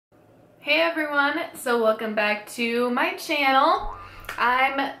Hey everyone, so welcome back to my channel.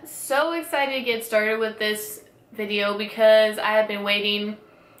 I'm so excited to get started with this video because I have been waiting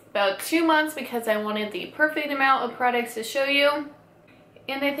about 2 months because I wanted the perfect amount of products to show you.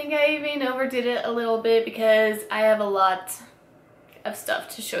 And I think I even overdid it a little bit because I have a lot of stuff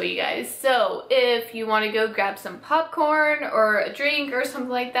to show you guys. So if you want to go grab some popcorn or a drink or something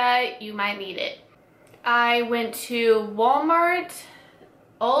like that, you might need it. I went to Walmart,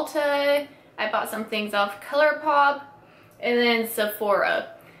 Ulta, I bought some things off Colourpop, and then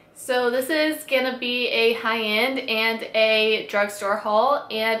Sephora. So this is gonna be a high-end and a drugstore haul,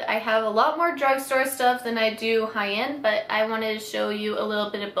 and I have a lot more drugstore stuff than I do high-end, but I wanted to show you a little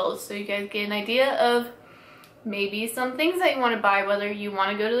bit of both so you guys get an idea of maybe some things that you want to buy, whether you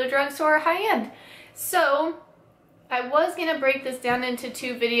want to go to the drugstore or high-end. So I was gonna break this down into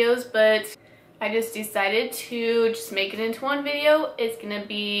 2 videos, but I just decided to just make it into one video. It's gonna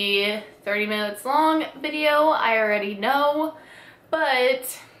be 30 minutes long video, I already know,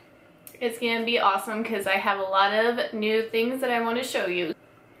 but it's gonna be awesome because I have a lot of new things that I want to show you.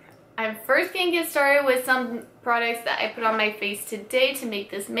 I'm first gonna get started with some products that I put on my face today to make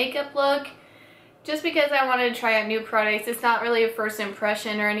this makeup look. Just because I wanted to try out new products. It's not really a first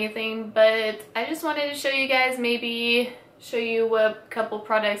impression or anything, but I just wanted to show you guys, maybe show you what a couple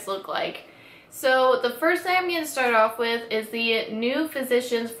products look like. So the first thing I'm going to start off with is the new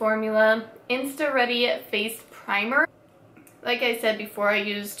Physicians Formula InstaReady Face Primer. Like I said before, I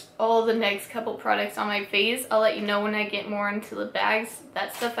used all the next couple products on my face. I'll let you know when I get more into the bags.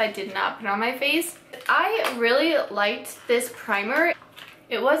 That stuff I did not put on my face. I really liked this primer.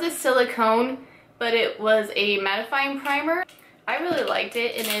 It was a silicone, but it was a mattifying primer. I really liked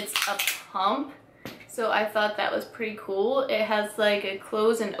it, and it's a pump. So I thought that was pretty cool. It has like a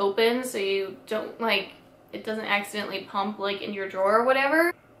close and open so you don't it doesn't accidentally pump like in your drawer or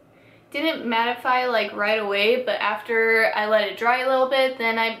whatever. Didn't mattify like right away, but after I let it dry a little bit,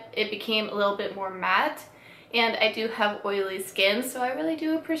 then it became a little bit more matte. And I do have oily skin, so I really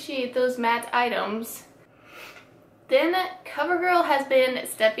do appreciate those matte items. Then Covergirl has been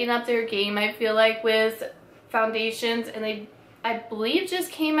stepping up their game, I feel like, with foundations, and they, I believe,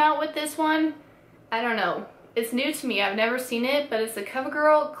 just came out with this one. I don't know. It's new to me. I've never seen it, but it's the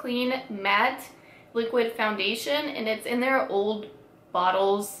Covergirl Clean Matte Liquid Foundation, and it's in their old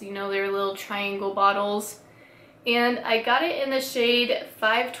bottles, you know, their little triangle bottles. And I got it in the shade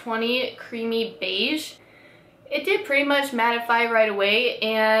 520 Creamy Beige. It did pretty much mattify right away,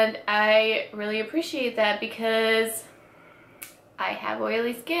 and I really appreciate that because I have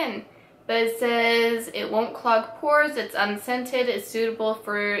oily skin. But it says it won't clog pores, it's unscented, it's suitable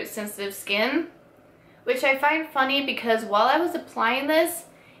for sensitive skin. Which I find funny because while I was applying this,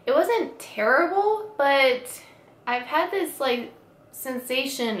 it wasn't terrible, but I've had this like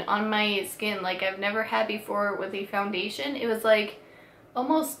sensation on my skin like I've never had before with a foundation. It was like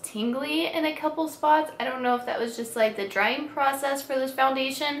almost tingly in a couple spots. I don't know if that was just like the drying process for this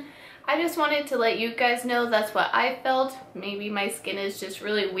foundation. I just wanted to let you guys know that's what I felt. Maybe my skin is just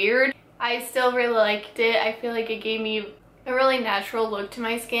really weird. I still really liked it. I feel like it gave me a really natural look to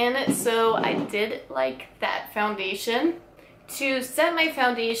my skin, so I did like that foundation. To set my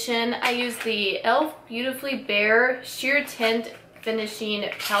foundation, I used the e.l.f. Beautifully Bare Sheer Tint Finishing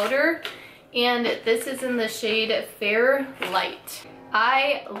Powder, and this is in the shade Fair Light.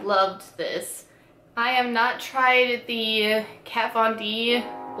 I loved this. I have not tried the Kat Von D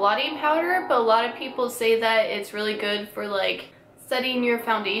blotting powder, but a lot of people say that it's really good for like setting your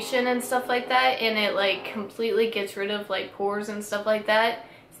foundation and stuff like that, and it like completely gets rid of like pores and stuff like that.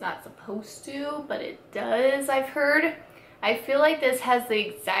 It's not supposed to, but it does, I've heard. I feel like this has the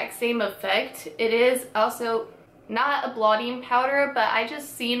exact same effect. It is also not a blotting powder, but I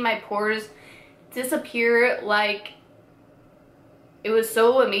just seen my pores disappear. Like, it was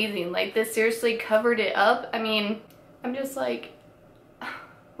so amazing. Like, this seriously covered it up. I mean, I'm just like,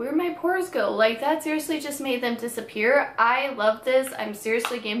 where'd my pores go? Like, that seriously just made them disappear. I love this. I'm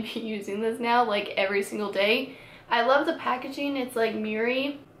seriously gonna be using this now like every single day. I love the packaging. It's like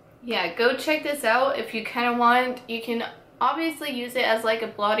mirrory. Yeah, go check this out if you kind of want. You can obviously use it as like a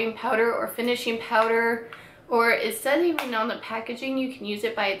blotting powder or finishing powder, or it says even on the packaging you can use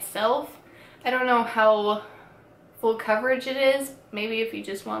it by itself. I don't know how full coverage it is. Maybe if you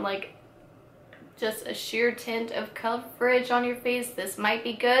just want like just a sheer tint of coverage on your face, this might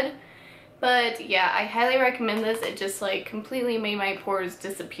be good. But yeah, I highly recommend this. It just like completely made my pores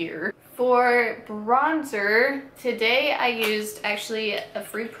disappear. For bronzer, today I used actually a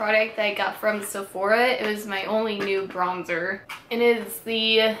free product that I got from Sephora. It was my only new bronzer. And it's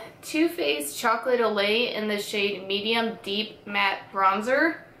the Too Faced Chocolate Olay in the shade Medium Deep Matte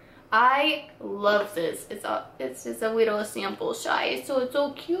Bronzer. I love this. It's just a little sample size, so it's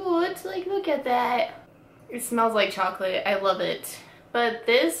so cute. Like, look at that. It smells like chocolate. I love it. But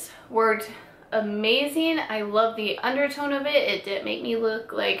this worked amazing. I love the undertone of it. It didn't make me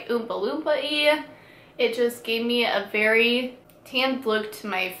look like Oompa Loompa-y. It just gave me a very tanned look to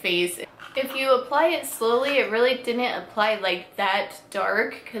my face. If you apply it slowly, it really didn't apply like that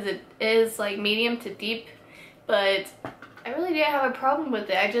dark because it is like medium to deep, but I really didn't have a problem with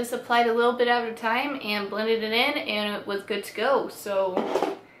it. I just applied a little bit at a time and blended it in and it was good to go. So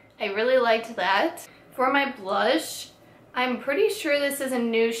I really liked that. For my blush, I'm pretty sure this is a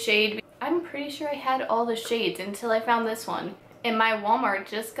new shade. I'm pretty sure I had all the shades until I found this one. And my Walmart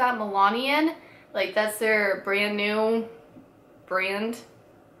just got Milani in. Like, that's their brand new brand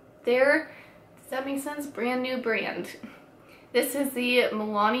there. Does that make sense? Brand new brand. This is the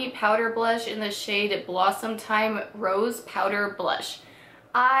Milani powder blush in the shade Blossom Time Rose Powder Blush.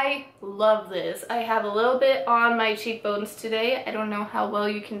 I love this. I have a little bit on my cheekbones today. I don't know how well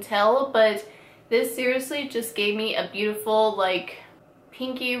you can tell, but this seriously just gave me a beautiful, like,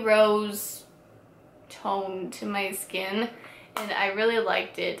 pinky rose tone to my skin, and I really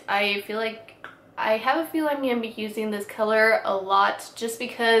liked it. I feel like I have a feeling I'm going to be using this color a lot just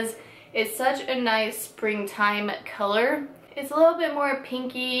because it's such a nice springtime color. It's a little bit more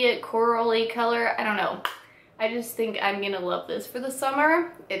pinky, corally color. I don't know. I just think I'm going to love this for the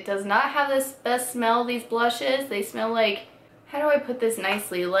summer. It does not have this best smell, these blushes. They smell like, how do I put this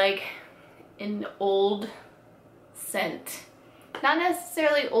nicely? Like an old scent. Not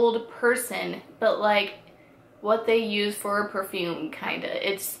necessarily old person, but like what they use for a perfume, kinda.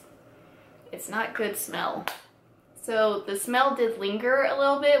 It's not good smell. So the smell did linger a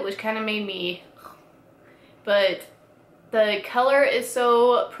little bit, which kind of made me, but the color is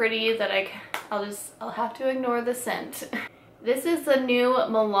so pretty that I'll have to ignore the scent. This is the new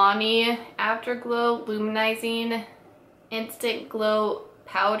Milani AfterGlow Luminizing Instant Glow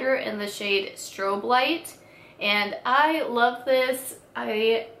Powder in the shade Strobe Light. And I love this.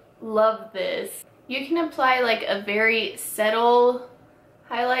 I love this. You can apply like a very subtle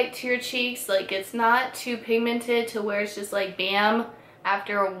highlight to your cheeks. Like, it's not too pigmented to where it's just like bam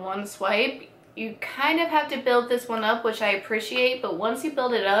after one swipe. You kind of have to build this one up, which I appreciate, but once you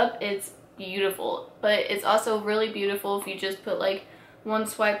build it up, it's beautiful. But it's also really beautiful if you just put like one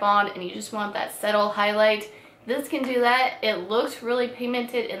swipe on and you just want that subtle highlight. This can do that. It looks really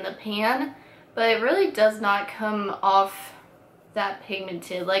pigmented in the pan, but it really does not come off that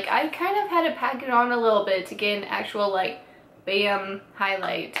pigmented. Like, I kind of had to pack it on a little bit to get an actual like bam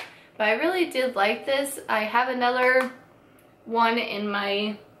highlight, but I really did like this. I have another one in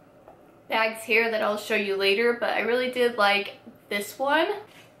my bags here that I'll show you later, but I really did like this one.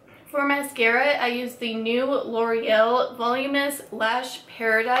 For mascara, I used the new L'Oreal Voluminous Lash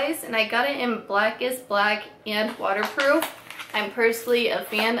Paradise, and I got it in Blackest Black and waterproof. I'm personally a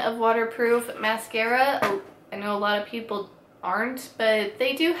fan of waterproof mascara. I know a lot of people aren't, but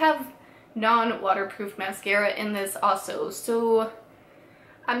they do have non-waterproof mascara in this also, so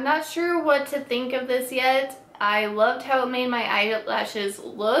I'm not sure what to think of this yet. I loved how it made my eyelashes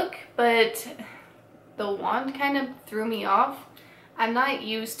look, but the wand kind of threw me off. I'm not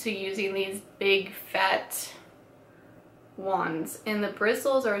used to using these big fat wands, and the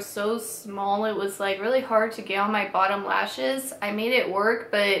bristles are so small. It was like really hard to get on my bottom lashes. I made it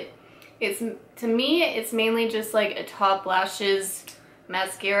work, but to me it's mainly just like a top lashes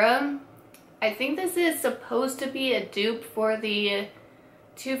mascara. I think this is supposed to be a dupe for the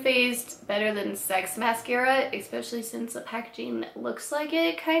Too Faced Better Than Sex mascara, especially since the packaging looks like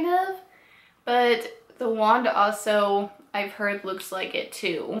it, kind of. But the wand also, I've heard, looks like it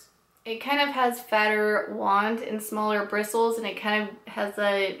too. It kind of has fatter wand and smaller bristles, and it kind of has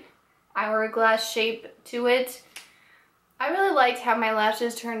a hourglass shape to it. I really liked how my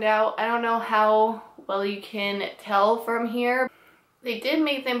lashes turned out. I don't know how well you can tell from here. They did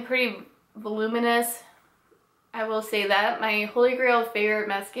make them pretty voluminous, I will say that. My Holy Grail favorite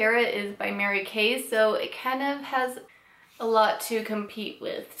mascara is by Mary Kay, so it kind of has a lot to compete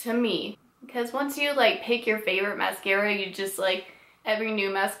with, to me. Because once you like pick your favorite mascara, you just like, every new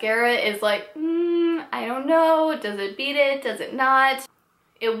mascara is like, I don't know, does it beat it, does it not?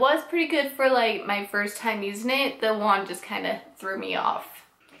 It was pretty good for like my first time using it. The wand just kind of threw me off.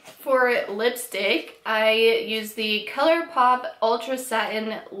 For lipstick, I used the Colourpop Ultra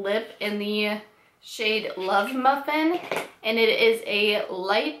Satin Lip in the shade Love Muffin, and it is a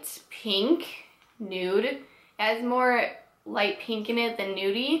light pink nude. It has more light pink in it than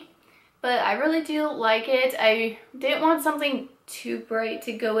nudie, but I really do like it. I didn't want something too bright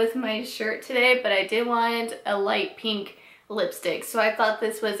to go with my shirt today, but I did want a light pink lipstick. So I thought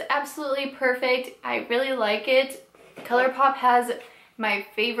this was absolutely perfect. I really like it. Colourpop has my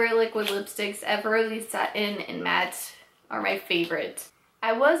favorite liquid lipsticks ever. The Satin and Matte are my favorite.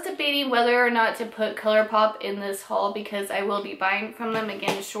 I was debating whether or not to put Colourpop in this haul because I will be buying from them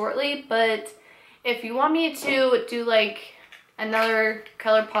again shortly, but if you want me to do like another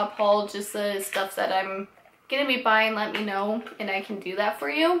Colourpop haul, just the stuff that I'm gonna be buying, let me know and I can do that for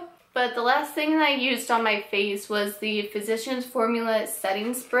you. But the last thing that I used on my face was the Physicians Formula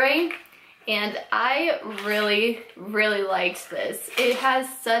setting spray, and I really liked this. It has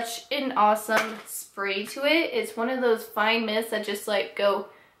such an awesome spray to it. It's one of those fine mists that just like go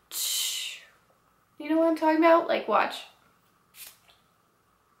shh. You know what I'm talking about? Like, watch.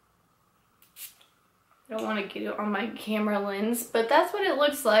 I don't want to get it on my camera lens, but that's what it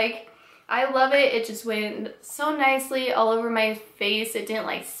looks like. I love it. It just went so nicely all over my face. It didn't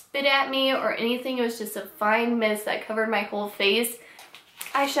like spit at me or anything. It was just a fine mist that covered my whole face.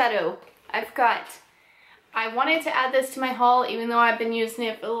 Eyeshadow. I forgot. I wanted to add this to my haul even though I've been using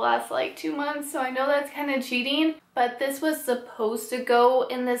it for the last like 2 months, so I know that's kind of cheating. But this was supposed to go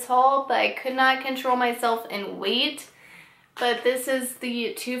in this haul, but I could not control myself and wait. But this is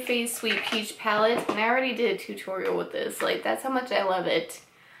the Too Faced Sweet Peach palette, and I already did a tutorial with this. Like, that's how much I love it.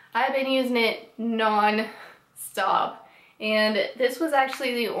 I've been using it non-stop, and this was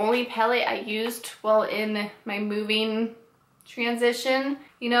actually the only palette I used while in my moving transition.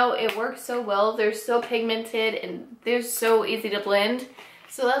 You know, it works so well. They're so pigmented and they're so easy to blend.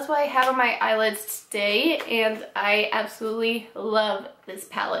 So that's why I have on my eyelids today, and I absolutely love this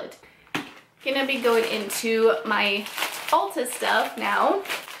palette. Gonna be going into my Ulta stuff now.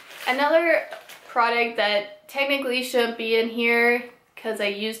 Another product that technically shouldn't be in here because I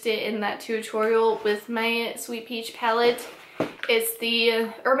used it in that tutorial with my Sweet Peach palette. It's the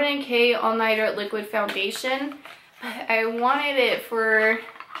Urban Decay All Nighter Liquid Foundation. But I wanted it for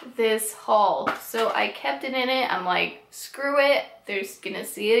this haul, so I kept it in it. I'm like, screw it, they're gonna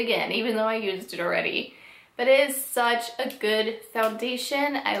see it again, even though I used it already. But it is such a good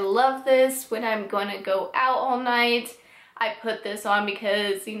foundation. I love this when I'm gonna go out all night. I put this on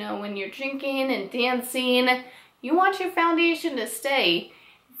because, you know, when you're drinking and dancing, you want your foundation to stay.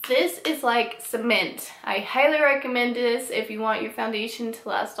 This is like cement. I highly recommend this if you want your foundation to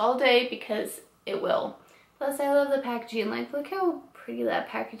last all day because it will. Plus, I love the packaging. Like, look how pretty that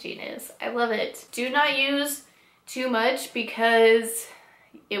packaging is. I love it. Do not use too much because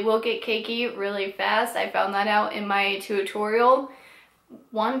it will get cakey really fast. I found that out in my tutorial.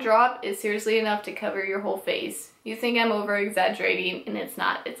 1 drop is seriously enough to cover your whole face. You think I'm over exaggerating, and it's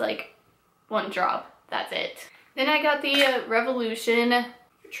not. It's like 1 drop. That's it. Then I got the Revolution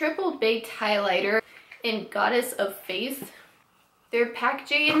Triple Baked Highlighter in Goddess of Faith. Their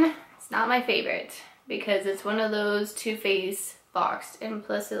packaging is not my favorite because it's one of those Too Faced boxed, and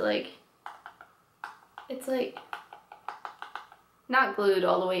plus it's like not glued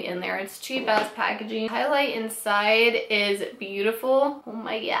all the way in there. It's cheap ass packaging. Highlight inside is beautiful. Oh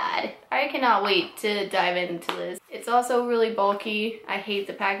my god. I cannot wait to dive into this. It's also really bulky. I hate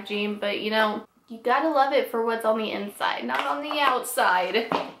the packaging, but you know, you gotta love it for what's on the inside, not on the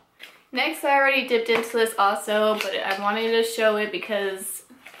outside. Next, I already dipped into this also, but I wanted to show it because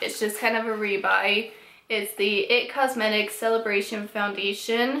it's just kind of a rebuy. It's the It Cosmetics Celebration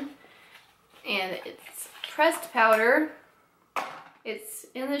Foundation, and it's pressed powder. It's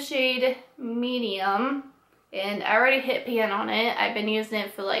in the shade medium, and I already hit pan on it. I've been using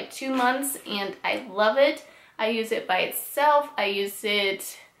it for like 2 months, and I love it. I use it by itself. I use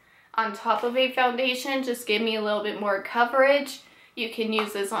it on top of a foundation, just give me a little bit more coverage. You can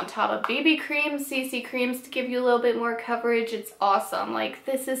use this on top of BB creams, CC creams to give you a little bit more coverage. It's awesome. Like,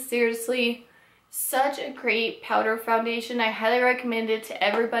 this is seriously such a great powder foundation. I highly recommend it to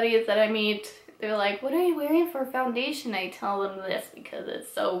everybody that I meet. They're like, what are you wearing for foundation? I tell them this because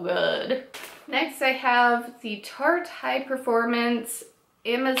it's so good. Next, I have the Tarte High Performance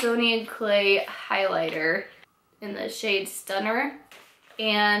Amazonian Clay Highlighter in the shade Stunner.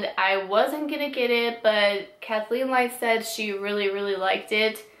 And I wasn't gonna get it, but Kathleen Light said she really liked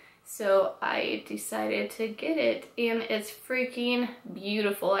it. So I decided to get it, and it's freaking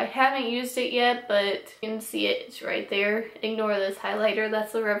beautiful. I haven't used it yet, but you can see it, it's right there. Ignore this highlighter,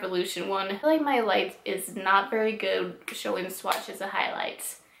 that's the Revolution one. I feel like my light is not very good showing swatches of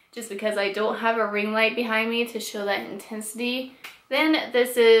highlights, just because I don't have a ring light behind me to show that intensity. Then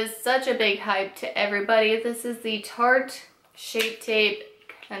this is such a big hype to everybody. This is the Tarte Shape Tape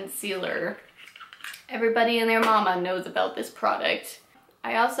Concealer. Everybody and their mama knows about this product.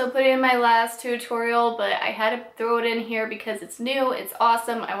 I also put it in my last tutorial, but I had to throw it in here because it's new, it's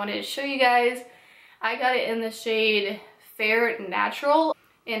awesome. I wanted to show you guys. I got it in the shade Fair Natural,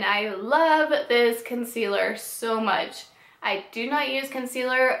 and I love this concealer so much. I do not use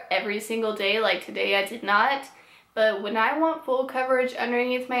concealer every single day, like today I did not, but when I want full coverage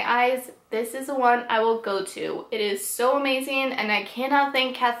underneath my eyes, this is the one I will go to. It is so amazing, and I cannot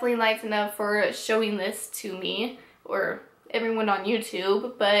thank Kathleen Lights enough for showing this to me, or everyone on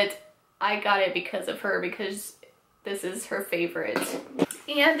YouTube, but I got it because of her, because this is her favorite.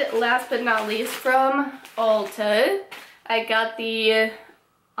 And last but not least, from Ulta, I got the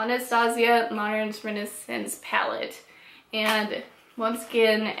Anastasia Modern Renaissance palette. And once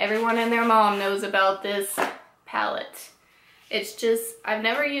again, everyone and their mom knows about this palette. It's just, I've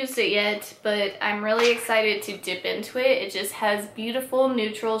never used it yet, but I'm really excited to dip into it. It just has beautiful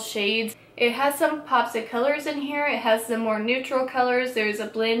neutral shades. It has some pops of colors in here. It has some more neutral colors. There's a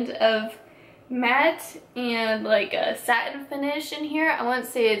blend of matte and like a satin finish in here. I wouldn't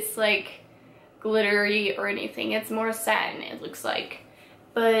say it's like glittery or anything. It's more satin, it looks like.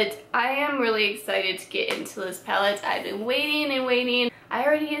 But I am really excited to get into this palette. I've been waiting and waiting. I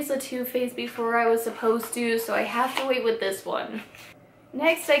already used the Too Faced before I was supposed to, so I have to wait with this one.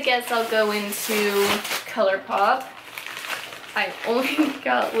 Next, I guess I'll go into Colourpop. I only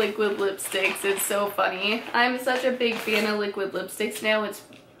got liquid lipsticks. It's so funny. I'm such a big fan of liquid lipsticks now. It's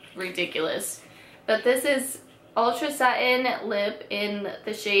ridiculous. But this is Ultra Satin Lip in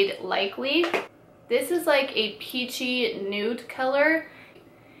the shade Likely. This is like a peachy nude color.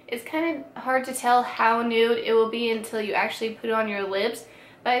 It's kind of hard to tell how nude it will be until you actually put it on your lips,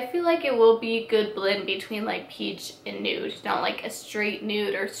 but I feel like it will be a good blend between like peach and nude, not like a straight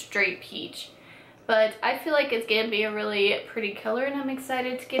nude or straight peach. But I feel like it's gonna be a really pretty color, and I'm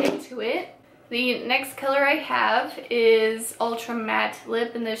excited to get into it. The next color I have is Ultra Matte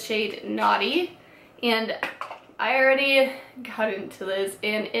Lip in the shade Naughty, and I already got into this,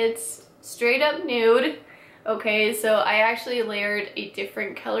 and it's straight up nude. Okay, so I actually layered a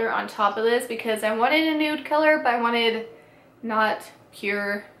different color on top of this because I wanted a nude color, but I wanted not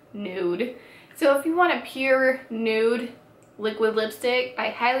pure nude. So if you want a pure nude liquid lipstick, I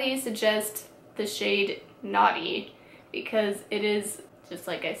highly suggest the shade Naughty, because it is, just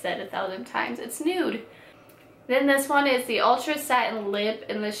like I said 1,000 times, it's nude. Then this one is the Ultra Satin Lip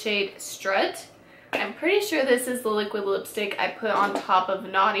in the shade Strut. I'm pretty sure this is the liquid lipstick I put on top of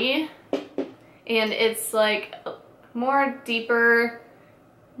Naughty. And it's like more deeper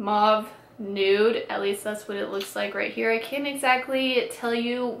mauve nude, at least that's what it looks like right here. I can't exactly tell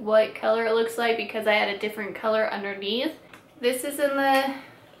you what color it looks like because I had a different color underneath. This is in the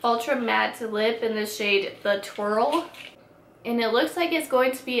Ultra Matte Lip in the shade The Twirl, and it looks like it's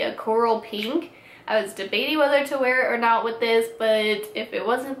going to be a coral pink. I was debating whether to wear it or not with this, but if it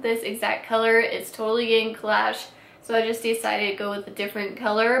wasn't this exact color, it's totally getting clashed. So I just decided to go with a different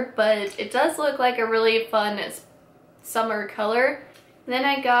color, but it does look like a really fun summer color. Then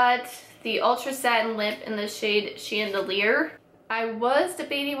I got the Ultra Satin Lip in the shade Chandelier. I was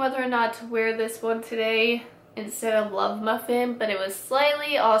debating whether or not to wear this one today instead of Love Muffin, but it was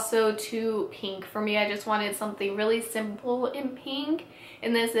slightly also too pink for me. I just wanted something really simple in pink,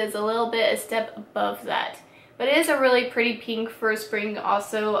 and this is a little bit a step above that. But it is a really pretty pink for spring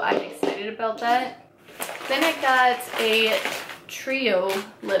also. I'm excited about that. Then I got a trio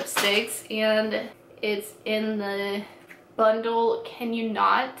lipsticks, and it's in the bundle Can You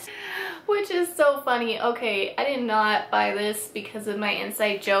Not, which is so funny. Okay, I did not buy this because of my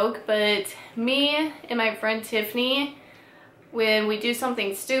inside joke, but me and my friend Tiffany, when we do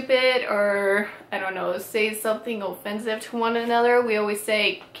something stupid or, I don't know, say something offensive to one another, we always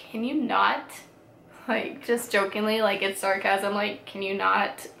say, "Can you not?" Like, just jokingly, like it's sarcasm, like, "Can you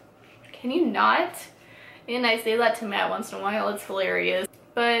not? Can you not?" And I say that to Matt once in a while. It's hilarious.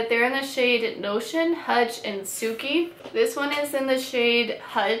 But they're in the shade Notion, Hutch, and Suki. This one is in the shade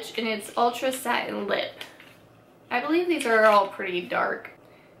Hutch, and it's Ultra Satin Lip. I believe these are all pretty dark.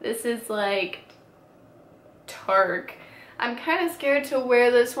 This is like dark. I'm kind of scared to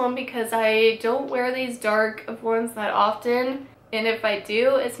wear this one because I don't wear these dark ones that often. And if I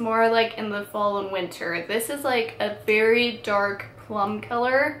do, it's more like in the fall and winter. This is like a very dark plum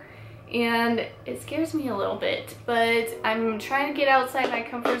color, and it scares me a little bit, but I'm trying to get outside my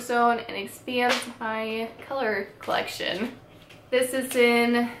comfort zone and expand my color collection. This is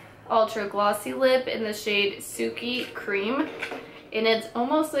in Ultra Glossy Lip in the shade Suki Cream, and it's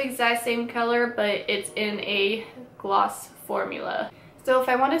almost the exact same color, but it's in a gloss formula. So if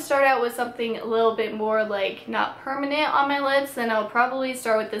I want to start out with something a little bit more like not permanent on my lips, then I'll probably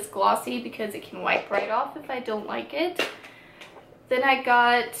start with this glossy because it can wipe right off if I don't like it. Then I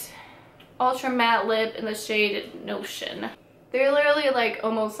got Ultra Matte Lip in the shade Notion. They're literally like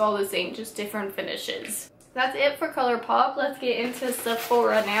almost all the same, just different finishes. that's it for Colourpop. Let's get into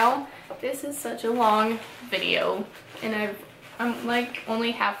Sephora now. This is such a long video and I'm like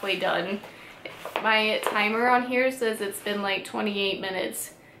only halfway done. My timer on here says it's been like 28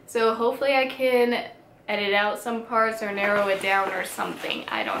 minutes. So hopefully I can edit out some parts or narrow it down or something.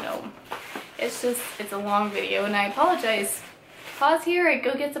 I don't know. It's a long video and I apologize. Pause here and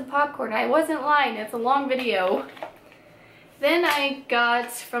go get some popcorn. I wasn't lying, it's a long video. Then I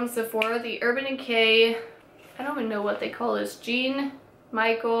got from Sephora the Urban Decay, I don't even know what they call this, Jean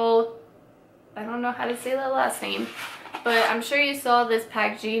Michael, I don't know how to say that last name, but I'm sure you saw this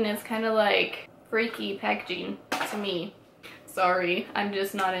packaging. It's kind of like freaky packaging to me. Sorry, I'm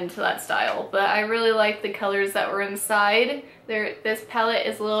just not into that style, but I really like the colors that were inside. This palette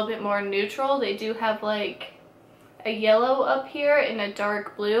is a little bit more neutral. They do have like a yellow up here and a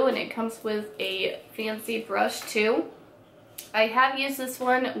dark blue, and it comes with a fancy brush too. I have used this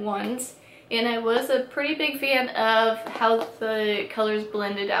one once, and I was a pretty big fan of how the colors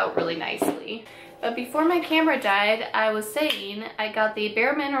blended out really nicely. But before my camera died, I was saying I got the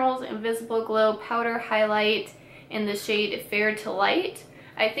Bare Minerals Invisible Glow Powder Highlight in the shade Fair to Light.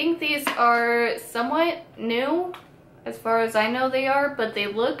 I think these are somewhat new, as far as I know they are, but they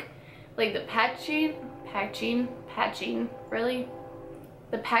look like the packaging, really?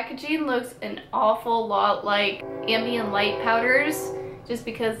 The packaging looks an awful lot like ambient light powders, just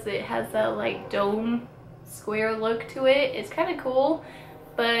because it has that like dome square look to it. It's kind of cool,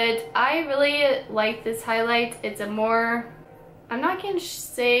 but I really like this highlight. It's a more, I'm not gonna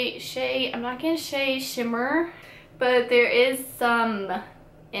say shimmer, but there is some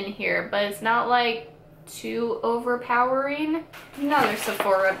in here, but it's not like too overpowering. Another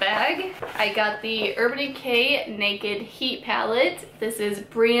Sephora bag. I got the Urban Decay Naked Heat Palette. This is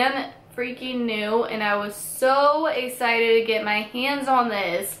brand freaking new, and I was so excited to get my hands on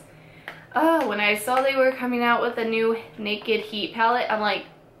this. Oh, when I saw they were coming out with a new Naked Heat Palette, I'm like,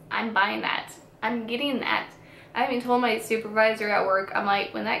 I'm buying that. I'm getting that. I even told my supervisor at work, I'm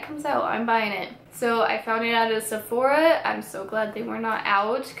like, when that comes out, I'm buying it. So I found it at a Sephora. I'm so glad they were not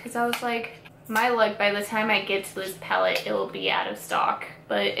out, because I was like, my luck, by the time I get to this palette, it will be out of stock.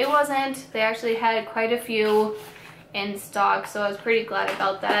 But it wasn't. They actually had quite a few in stock, so I was pretty glad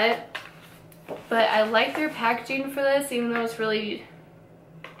about that. But I like their packaging for this, even though it's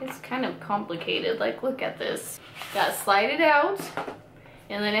kind of complicated. Like, look at this. Gotta slide it out,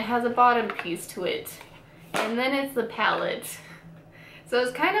 and then it has a bottom piece to it. And then it's the palette. So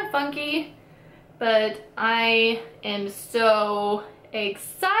it's kind of funky, but I am so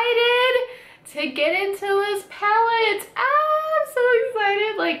excited to get into this palette. I'm so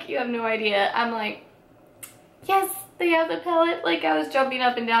excited, like you have no idea. I'm like, yes, they have the palette. Like, I was jumping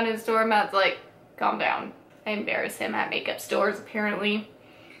up and down in the store. Matt's like, calm down. I embarrass him at makeup stores apparently.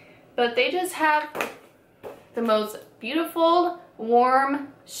 But they just have the most beautiful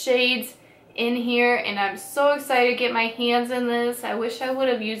warm shades in here, and I'm so excited to get my hands in this. I wish I would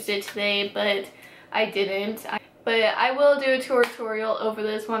have used it today, but I didn't. But I will do a tutorial over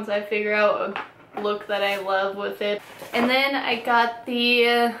this once I figure out a look that I love with it. And then I got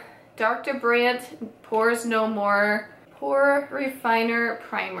the Dr. Brandt Pores No More Pore Refiner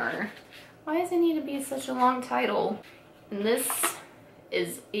Primer. Why does it need to be such a long title? And this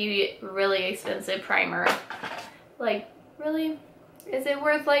is a really expensive primer. Like, really? Is it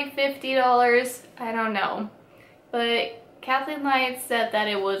worth like $50? I don't know. But Kathleen Lyons said that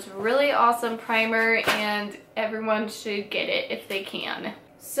it was really awesome primer and everyone should get it if they can.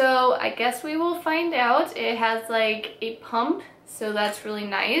 So I guess we will find out. It has like a pump, so that's really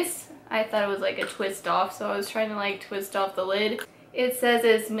nice. I thought it was like a twist off, so I was trying to like twist off the lid. It says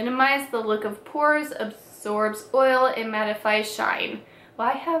it's minimize the look of pores, absorbs oil, and mattifies shine. Well,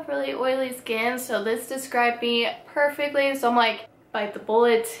 I have really oily skin, so this described me perfectly. So I'm like, bite the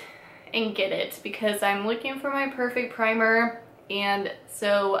bullet and get it, because I'm looking for my perfect primer, and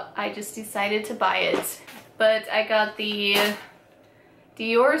so I just decided to buy it. But I got the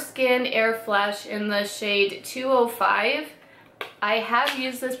Dior Skin Air Flash in the shade 205. I have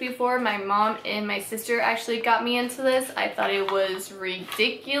used this before. My mom and my sister actually got me into this. I thought it was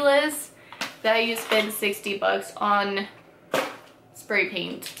ridiculous that you spend 60 bucks on spray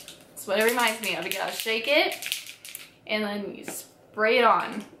paint. That's what it reminds me of. You gotta shake it and then you spray it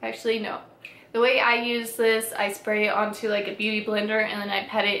on. Actually, no. The way I use this, I spray it onto like a beauty blender and then I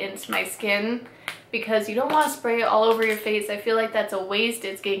pat it into my skin, because you don't want to spray it all over your face. I feel like that's a waste.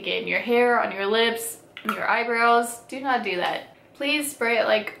 It's gonna get in your hair, on your lips, on your eyebrows. Do not do that. Please spray it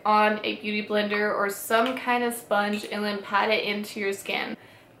like on a beauty blender or some kind of sponge and then pat it into your skin.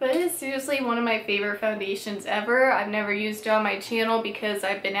 But it is seriously one of my favorite foundations ever. I've never used it on my channel because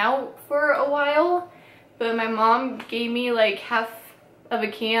I've been out for a while, but my mom gave me like half of a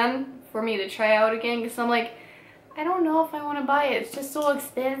can for me to try out again because I'm like, I don't know if I want to buy it. It's just so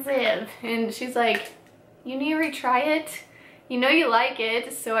expensive. And she's like, you need to retry it. You know you like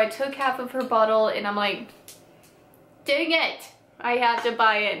it. So I took half of her bottle and I'm like, dang it, I have to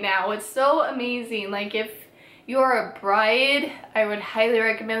buy it now. It's so amazing. Like if you're a bride, I would highly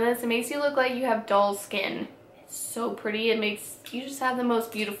recommend this. It makes you look like you have doll skin. It's so pretty. It makes you just have the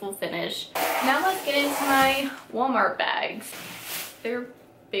most beautiful finish. Now let's get into my Walmart bags. They're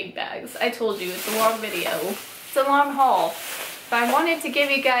big bags. I told you, it's a long video. It's a long haul. But I wanted to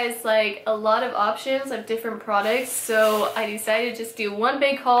give you guys like a lot of options of different products, so I decided to just do one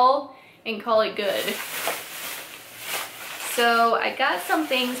big haul and call it good. So I got some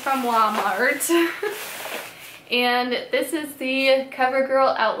things from Walmart. And this is the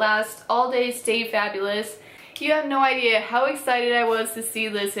Covergirl Outlast All Day Stay Fabulous. You have no idea how excited I was to see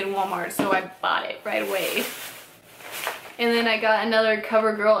this in Walmart, so I bought it right away. And then I got another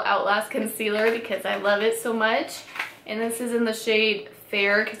Covergirl Outlast Concealer because I love it so much. And this is in the shade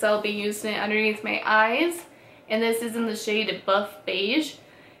Fair because I'll be using it underneath my eyes. And this is in the shade Buff Beige.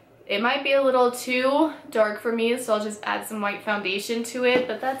 It might be a little too dark for me, so I'll just add some white foundation to it,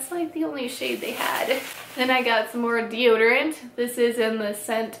 but that's like the only shade they had. Then I got some more deodorant. This is in the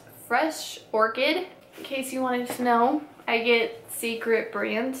scent Fresh Orchid. In case you wanted to know, I get Secret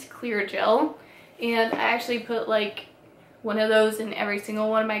brand clear gel, and I actually put like one of those in every single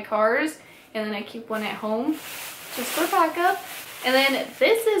one of my cars, and then I keep one at home just for backup. And then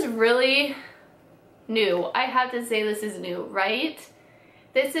this is really new. I have to say this is new, right?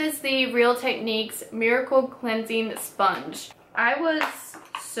 This is the Real Techniques Miracle Cleansing Sponge. I was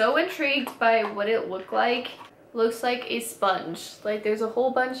so intrigued by what it looked like. Looks like a sponge. Like there's a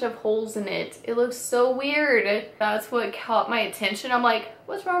whole bunch of holes in it. It looks so weird. That's what caught my attention. I'm like,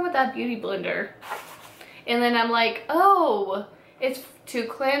 what's wrong with that beauty blender? And then I'm like, oh, it's to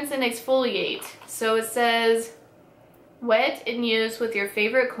cleanse and exfoliate. So it says, wet and use with your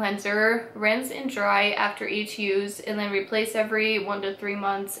favorite cleanser, rinse and dry after each use, and then replace every 1 to 3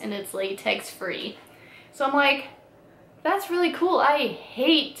 months, and it's latex free. So I'm like, that's really cool. I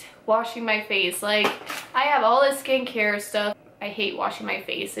hate washing my face. Like, I have all this skincare stuff. I hate washing my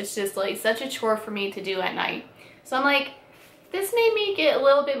face. It's just like such a chore for me to do at night. So I'm like, this made me get a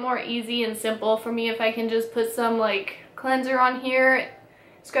little bit more easy and simple for me if I can just put some like cleanser on here,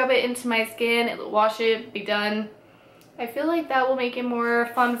 scrub it into my skin, wash it, be done. I feel like that will make it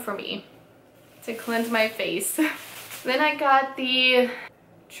more fun for me to cleanse my face. Then I got the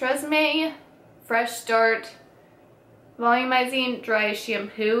Tresemme Fresh Start Volumizing Dry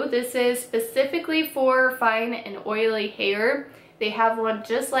Shampoo. This is specifically for fine and oily hair. They have one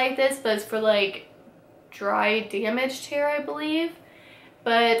just like this, but it's for like dry damaged hair, I believe.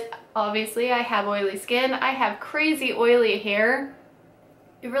 But obviously I have oily skin. I have crazy oily hair.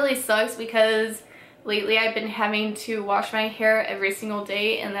 It really sucks because lately I've been having to wash my hair every single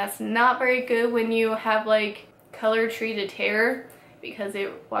day, and that's not very good when you have like color treated hair because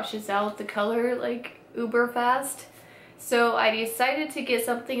it washes out the color like uber fast. So I decided to get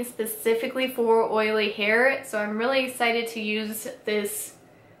something specifically for oily hair, so I'm really excited to use this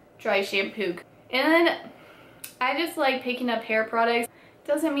dry shampoo. And then I just like picking up hair products.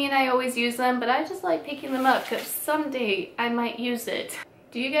 Doesn't mean I always use them, but I just like picking them up because someday I might use it.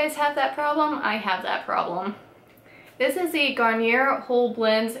 Do you guys have that problem? I have that problem. This is the Garnier Whole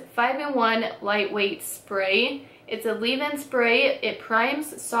Blends 5-in-1 Lightweight Spray. It's a leave-in spray. It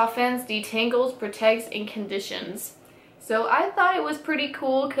primes, softens, detangles, protects, and conditions. So I thought it was pretty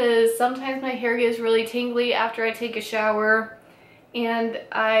cool because sometimes my hair gets really tingly after I take a shower, and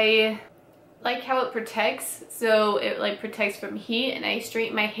I like how it protects. So it like protects from heat, and I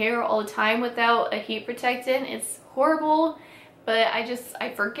straighten my hair all the time without a heat protectant. It's horrible. But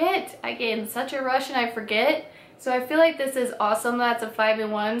I forget. I get in such a rush and I forget. So I feel like this is awesome. That's a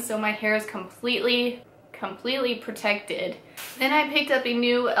 5-in-1, so my hair is completely protected. Then I picked up a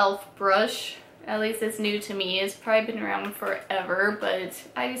new e.l.f. brush. At least it's new to me. It's probably been around forever, but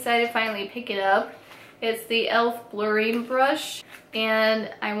I decided to finally pick it up. It's the e.l.f. blurring brush, and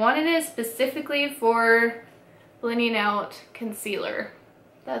I wanted it specifically for blending out concealer.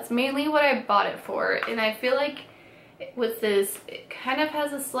 That's mainly what I bought it for, and I feel like with this, it kind of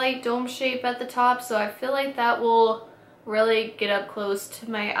has a slight dome shape at the top, so I feel like that will really get up close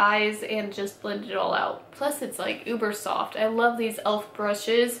to my eyes and just blend it all out. Plus it's like uber soft. I love these e.l.f.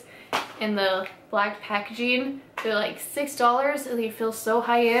 brushes in the black packaging. They're like $6 and they feel so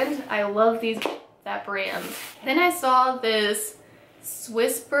high-end. I love that brand. Then I saw this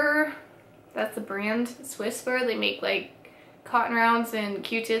Swisper, that's the brand, Swisper. They make like cotton rounds and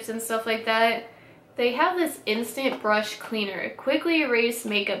Q-tips and stuff like that. They have this instant brush cleaner, quickly erase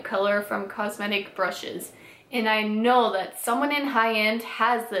makeup color from cosmetic brushes. And I know that someone in high-end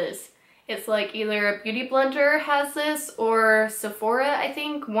has this. It's like either a beauty blender has this or Sephora, I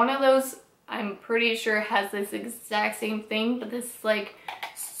think. One of those, I'm pretty sure, has this exact same thing, but this is like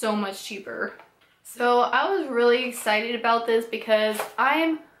so much cheaper. So I was really excited about this because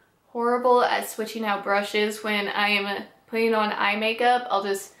I'm horrible at switching out brushes. When I am putting on eye makeup, I'll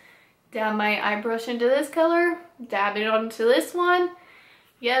just dab my eye brush into this color, dab it onto this one.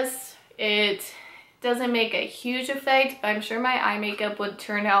 Yes, it doesn't make a huge effect, but I'm sure my eye makeup would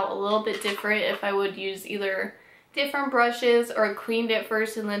turn out a little bit different if I would use either different brushes or cleaned it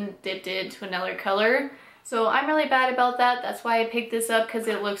first and then dipped it into another color. So I'm really bad about that. That's why I picked this up, because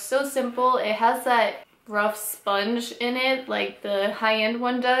it looks so simple. It has that rough sponge in it like the high-end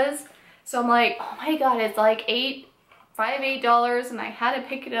one does. So I'm like, oh my god, it's like $8 and I had to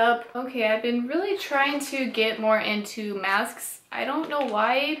pick it up. Okay, I've been really trying to get more into masks. I don't know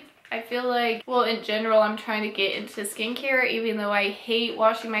why. I feel like, well, in general, I'm trying to get into skincare, even though I hate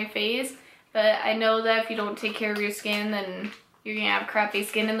washing my face. But I know that if you don't take care of your skin, then you're gonna have crappy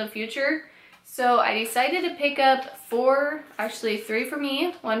skin in the future. So I decided to pick up 4, actually 3 for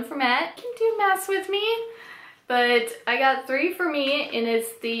me, 1 for Matt. You can do masks with me. But I got 3 for me, and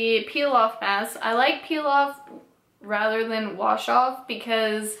it's the peel off mask. I like peel off rather than wash off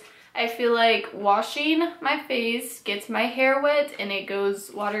because I feel like washing my face gets my hair wet and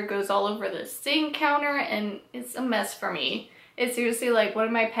water goes all over the sink counter and it's a mess for me. It's seriously like one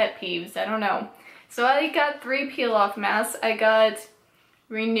of my pet peeves, I don't know. So I got 3 peel off masks. I got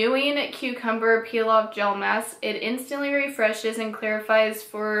Renewing Cucumber Peel Off Gel Mask. It instantly refreshes and clarifies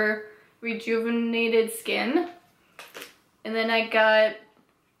for rejuvenated skin. And then I got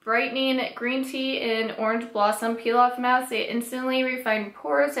Brightening Green Tea and Orange Blossom Peel Off Mask. It instantly refines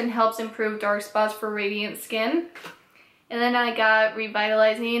pores and helps improve dark spots for radiant skin. And then I got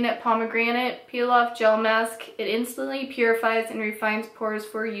Revitalizing Pomegranate Peel Off Gel Mask. It instantly purifies and refines pores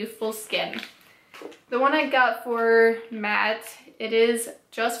for youthful skin. The one I got for Matt, it is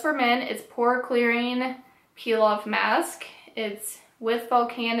just for men. It's Pore Clearing Peel Off Mask. It's with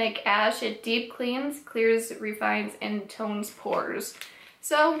volcanic ash. It deep cleans, clears, refines, and tones pores.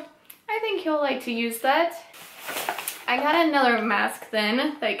 So I think he'll like to use that. I got another mask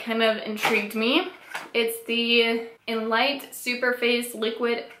then that kind of intrigued me. It's the Enlight Superface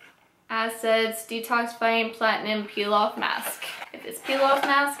Liquid Acids Detoxifying Platinum Peel Off Mask. If it's peel off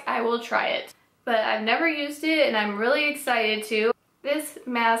mask, I will try it. But I've never used it and I'm really excited to. This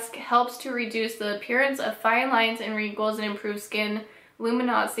mask helps to reduce the appearance of fine lines and wrinkles and improve skin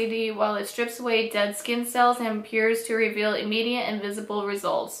luminosity while it strips away dead skin cells and appears to reveal immediate and visible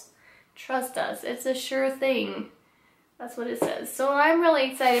results. Trust us, it's a sure thing. That's what it says. So I'm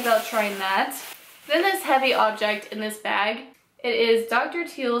really excited about trying that. Then this heavy object in this bag. It is Dr.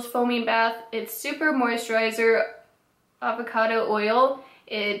 Teal's Foaming Bath. It's Super Moisturizer Avocado Oil.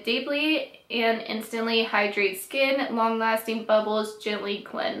 It deeply and instantly hydrates skin, long-lasting bubbles, gently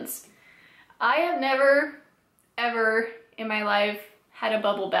cleanse. I have never, ever in my life had a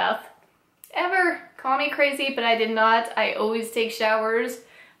bubble bath. Ever. Call me crazy, but I did not. I always take showers.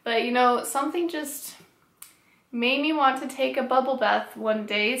 But you know, something just made me want to take a bubble bath one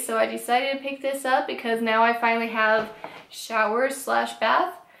day, so I decided to pick this up because now I finally have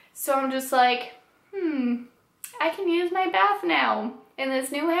shower/bath. So I'm just like, I can use my bath now in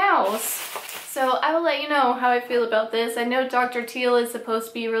this new house. So I will let you know how I feel about this. I know Dr. Teal is supposed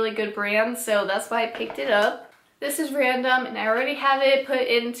to be a really good brand, so that's why I picked it up. This is random and I already have it put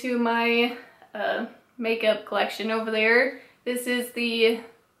into my makeup collection over there. This is the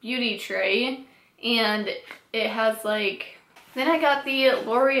beauty tray and it has like, then I got the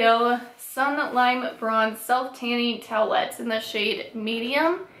L'Oreal Sun Lime Bronze Self-Tanning Towelettes in the shade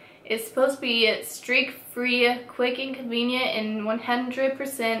medium. It's supposed to be streak-free, quick and convenient, and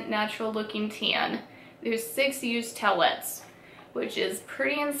 100% natural looking tan. There's 6 used towelettes, which is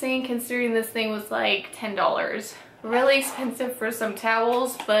pretty insane considering this thing was like $10. Really expensive for some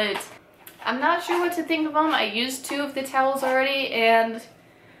towels, but I'm not sure what to think of them. I used 2 of the towels already, and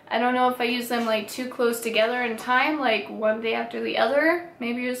I don't know if I use them like too close together in time, like one day after the other.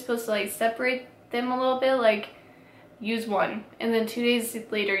 Maybe you're supposed to like separate them a little bit, like use one and then 2 days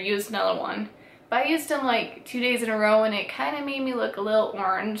later use another one. But I used them like 2 days in a row and it kind of made me look a little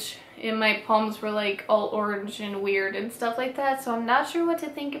orange and my palms were like all orange and weird and stuff like that. So I'm not sure what to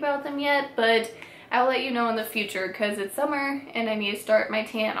think about them yet, but I'll let you know in the future because it's summer and I need to start my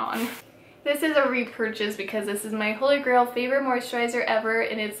tan on. This is a repurchase because this is my holy grail favorite moisturizer ever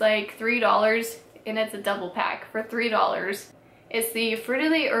and it's like $3 and it's a double pack for $3. It's the Fruit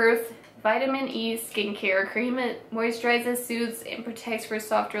of the Earth Vitamin E Skincare Cream. It moisturizes, soothes, and protects for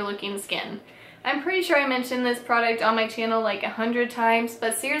softer looking skin. I'm pretty sure I mentioned this product on my channel like 100 times,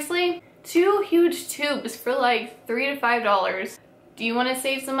 but seriously, 2 huge tubes for like $3 to $5. Do you want to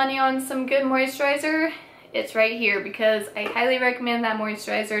save some money on some good moisturizer? It's right here, because I highly recommend that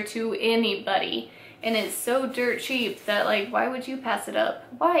moisturizer to anybody. And it's so dirt cheap that, like, why would you pass it up?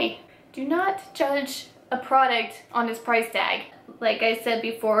 Why? Do not judge a product on its price tag. Like I said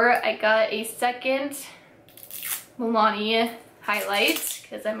before, I got a second Milani highlight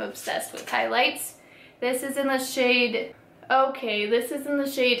because I'm obsessed with highlights. This is in the shade, okay, this is in the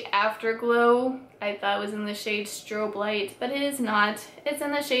shade Afterglow. I thought it was in the shade Strobe Light, but it is not. It's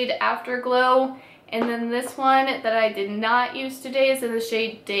in the shade Afterglow. And then this one that I did not use today is in the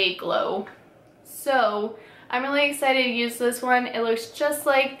shade Day Glow. So I'm really excited to use this one. It looks just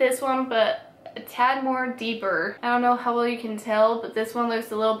like this one, but a tad more deeper. I don't know how well you can tell, but this one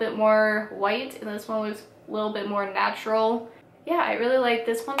looks a little bit more white and this one looks a little bit more natural. Yeah, I really like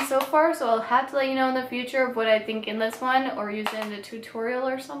this one so far, so I'll have to let you know in the future of what I think in this one, or use it in a tutorial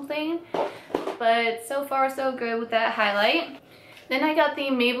or something. But so far so good with that highlight. Then I got the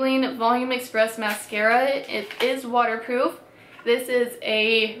Maybelline Volume Express Mascara. It is waterproof. This is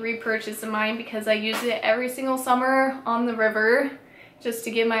a repurchase of mine because I use it every single summer on the river just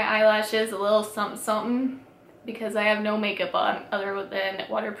to give my eyelashes a little something something, because I have no makeup on other than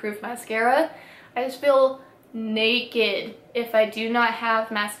waterproof mascara. I just feel naked if I do not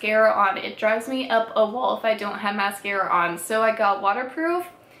have mascara on. It drives me up a wall if I don't have mascara on. So I got waterproof.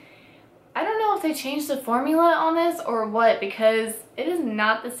 I don't know if they changed the formula on this or what, because it is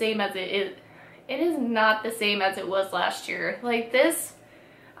not the same as it is not the same as it was last year. Like this,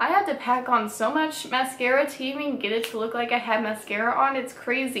 I have to pack on so much mascara to even get it to look like I had mascara on. It's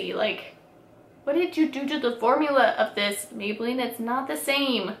crazy. Like, what did you do to the formula of this, Maybelline? It's not the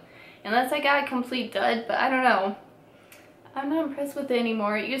same. Unless I got a complete dud, but I don't know. I'm not impressed with it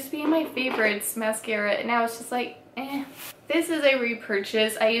anymore. It used to be my favorites mascara, and now it's just like, eh. This is a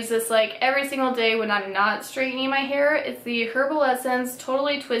repurchase. I use this like every single day when I'm not straightening my hair. It's the Herbal Essence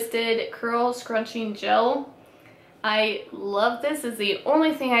Totally Twisted Curl Scrunching Gel. I love this. It's the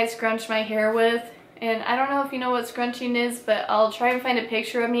only thing I scrunch my hair with. And I don't know if you know what scrunching is, but I'll try and find a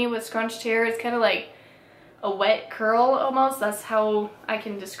picture of me with scrunched hair. It's kind of like a wet curl almost. That's how I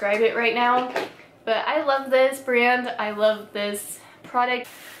can describe it right now. But I love this brand. I love this product.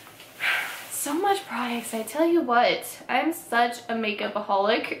 So much products, I tell you what. I'm such a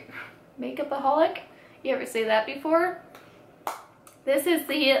makeup-aholic. Makeup-aholic? You ever say that before? This is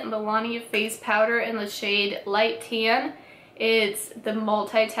the Milani face powder in the shade Light Tan. It's the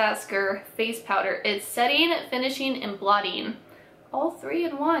multitasker face powder. It's setting, finishing, and blotting. All 3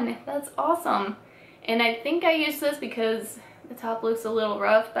 in one. That's awesome. And I think I used this because the top looks a little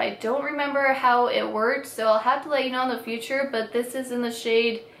rough, but I don't remember how it worked, so I'll have to let you know in the future. But this is in the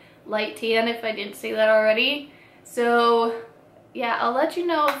shade Light Tan, if I didn't say that already. So yeah, I'll let you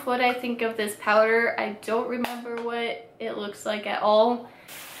know what I think of this powder. I don't remember what it looks like at all.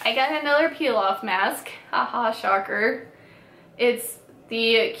 I got another peel off mask. Haha, shocker. It's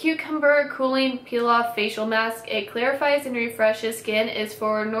the Cucumber Cooling Peel Off Facial Mask. It clarifies and refreshes skin. It's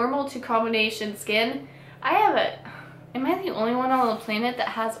for normal to combination skin. Am I the only one on the planet that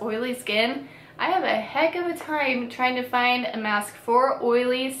has oily skin? I have a heck of a time trying to find a mask for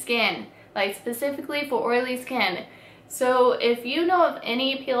oily skin, like specifically for oily skin. So if you know of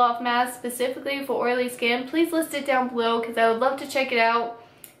any peel off mask specifically for oily skin, please list it down below because I would love to check it out.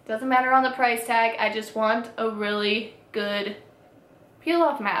 Doesn't matter on the price tag, I just want a really good peel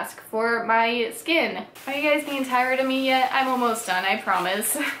off mask for my skin. Are you guys getting tired of me yet? I'm almost done, I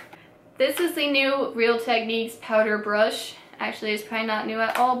promise. This is the new Real Techniques powder brush. Actually, it's probably not new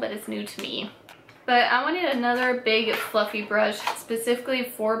at all, but it's new to me. But I wanted another big fluffy brush specifically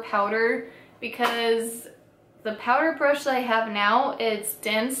for powder because the powder brush that I have now, it's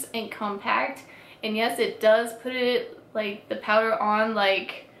dense and compact. And yes, it does put it, like, the powder on,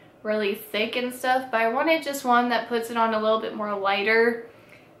 like, really thick and stuff. But I wanted just one that puts it on a little bit more lighter.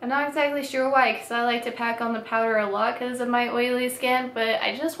 I'm not exactly sure why, because I like to pack on the powder a lot because of my oily skin. But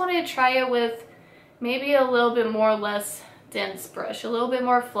I just wanted to try it with maybe a little bit more less dense brush, a little bit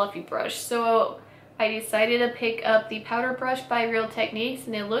more fluffy brush. So I decided to pick up the powder brush by Real Techniques,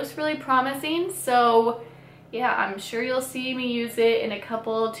 and it looks really promising. So yeah, I'm sure you'll see me use it in a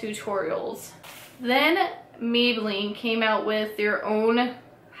couple tutorials. Then Maybelline came out with their own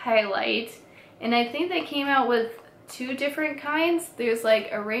highlight, and I think they came out with 2 different kinds. There's like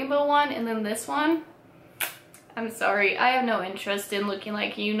a rainbow one and then this one. I'm sorry, I have no interest in looking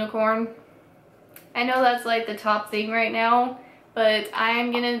like a unicorn. I know that's like the top thing right now, but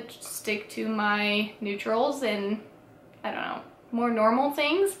I'm gonna stick to my neutrals and, I don't know, more normal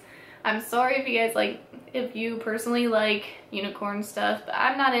things. I'm sorry if you guys like, if you personally like unicorn stuff, but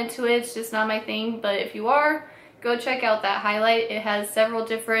I'm not into it. It's just not my thing. But if you are, go check out that highlight. It has several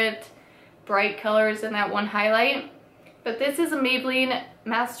different bright colors in that one highlight. But this is a Maybelline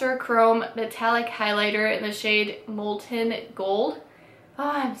Master Chrome Metallic Highlighter in the shade Molten Gold. Oh,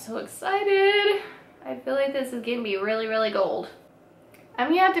 I'm so excited. I feel like this is gonna be really, really gold. I'm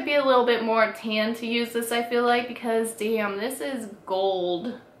gonna have to be a little bit more tan to use this, I feel like, because damn, this is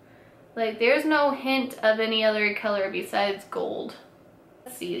gold. Like, there's no hint of any other color besides gold.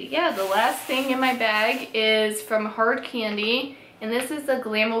 Let's see, yeah, the last thing in my bag is from Hard Candy, and this is the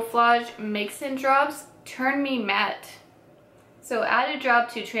Glamouflage Mix-In Drops Turn Me Matte. So add a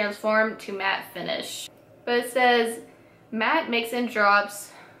drop to transform to matte finish. But it says matte mix-in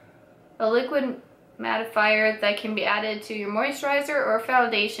drops, a liquid mattifier that can be added to your moisturizer or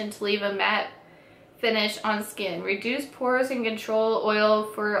foundation to leave a matte finish on skin. Reduce pores and control oil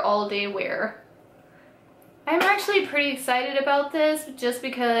for all day wear. I'm actually pretty excited about this just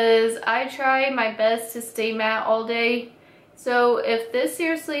because I try my best to stay matte all day. So if this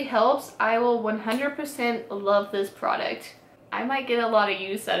seriously helps, I will 100% love this product. I might get a lot of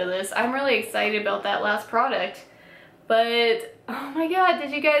use out of this. I'm really excited about that last product. But, oh my god,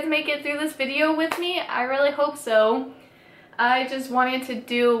 did you guys make it through this video with me? I really hope so. I just wanted to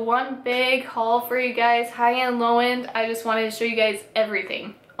do one big haul for you guys, high-end, low-end. I just wanted to show you guys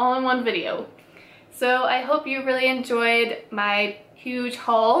everything, all in one video. So I hope you really enjoyed my huge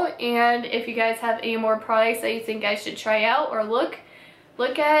haul, and if you guys have any more products that you think I should try out or look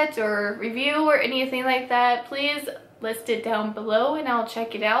at or review or anything like that, please list it down below and I'll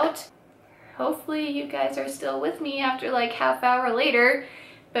check it out. Hopefully you guys are still with me after like half hour later,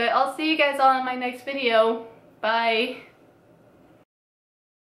 but I'll see you guys all in my next video. Bye.